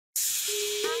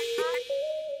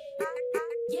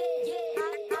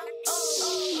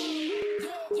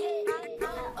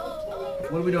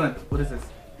What are we doing? What is this?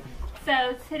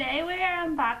 So today we are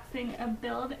unboxing a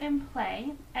build and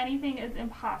play. Anything is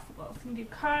impossible. So we can do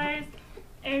cars,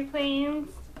 airplanes.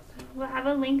 We'll have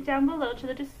a link down below to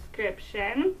the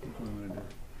description.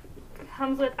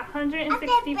 Comes with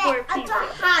 164 pieces.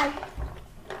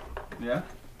 Yeah?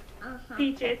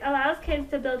 Features. Allows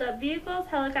kids to build up vehicles,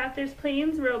 helicopters,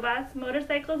 planes, robots,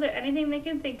 motorcycles, or anything they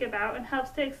can think about, and helps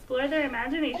to explore their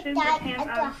imaginations with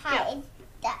hands-on skills.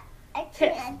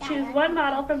 Tips. Choose one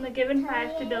model from the given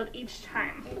 5 to build each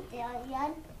time.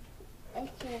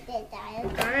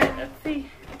 Alright, let's see.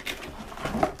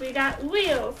 We got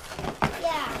wheels.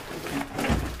 Yeah.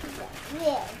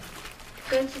 Wheels.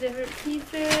 Bunch of different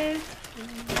pieces.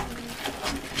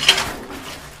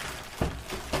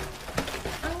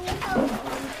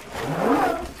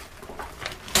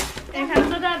 It comes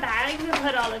with a bag to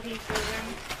put all the pieces in.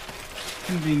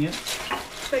 Convenient.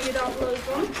 So you don't lose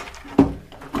them.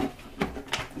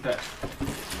 Okay.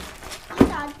 I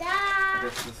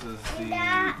guess this is the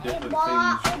different things you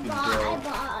can build.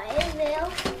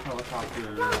 Helicopter.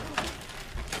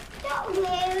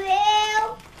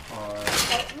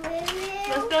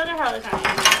 Let's build a helicopter.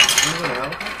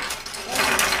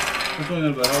 Which one are you going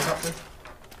to build? Helicopter?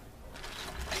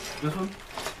 This one?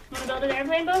 Want to build an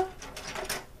airplane, Bo?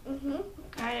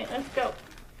 Alright, let's go.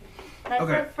 That's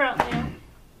Okay. the front wheel.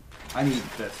 I need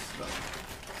this stuff.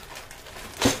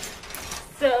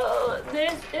 So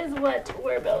this is what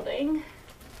we're building.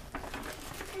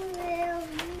 And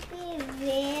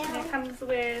it comes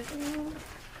with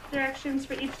directions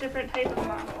for each different type of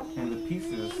model. And the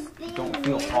pieces don't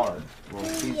feel hard. Well,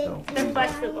 these don't. They're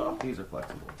flexible. These are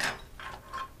flexible.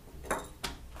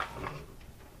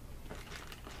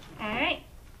 Alright.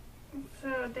 So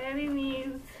Daddy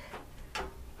needs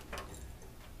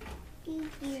 2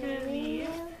 of these.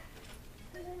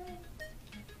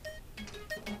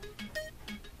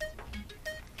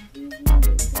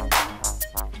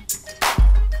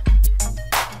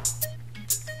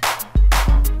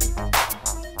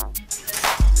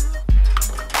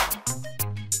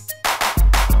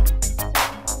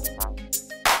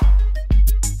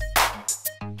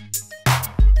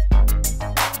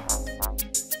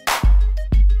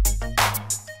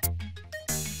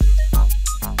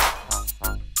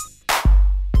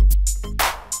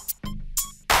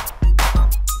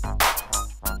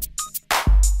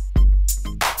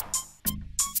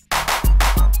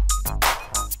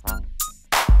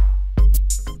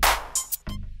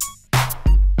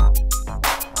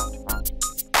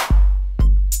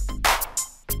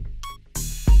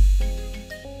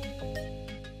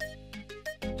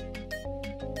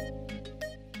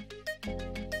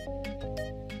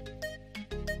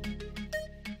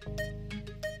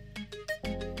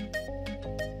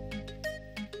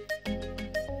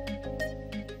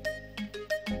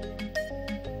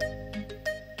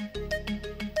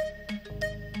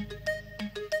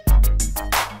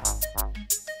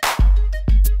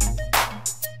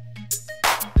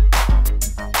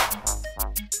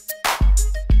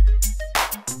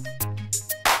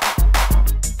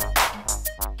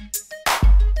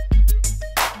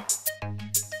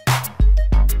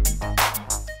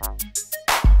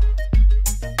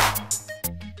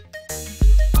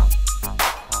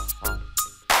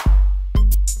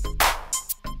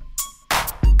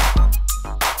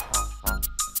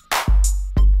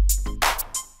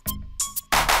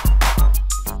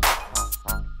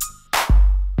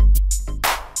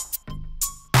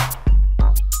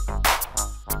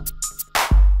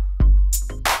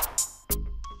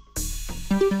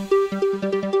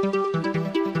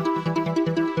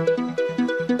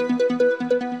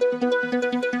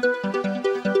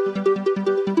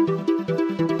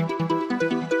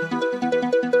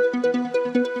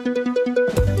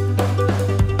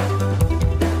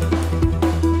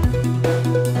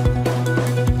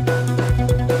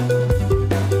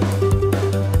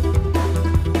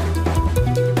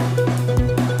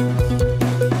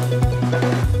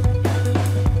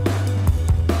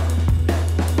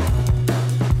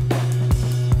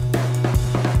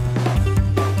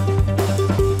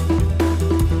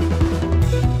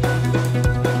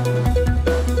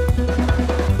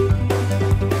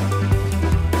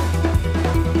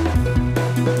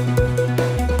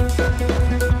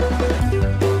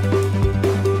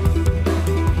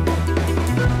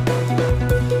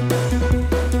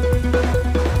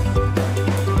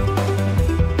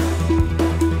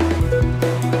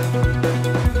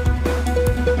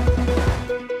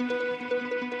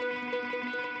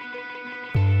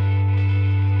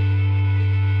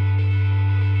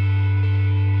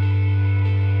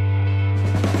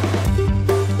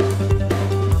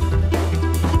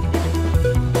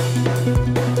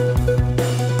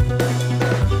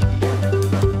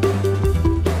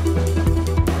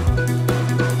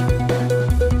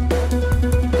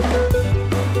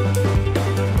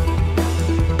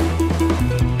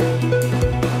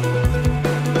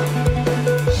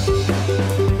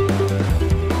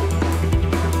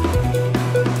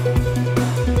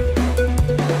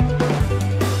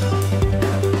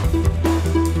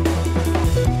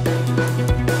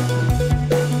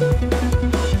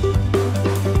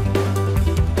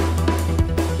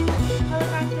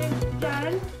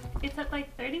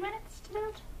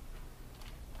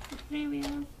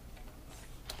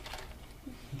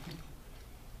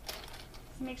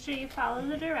 Make sure you follow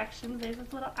the directions. There's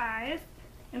his little eyes.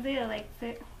 Isaiah likes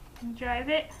it. Drive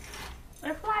it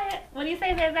or fly it. What do you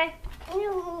say, Zay?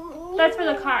 That's for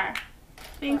the car.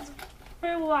 Thanks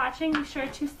for watching. Be sure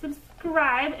to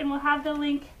subscribe, and we'll have the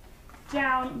link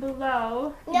down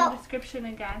below in the description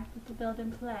again with the build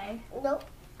and play. Nope.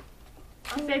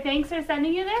 Say thanks for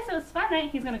sending you this. It was fun,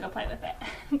 right? He's going to go play with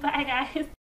it. Bye, guys.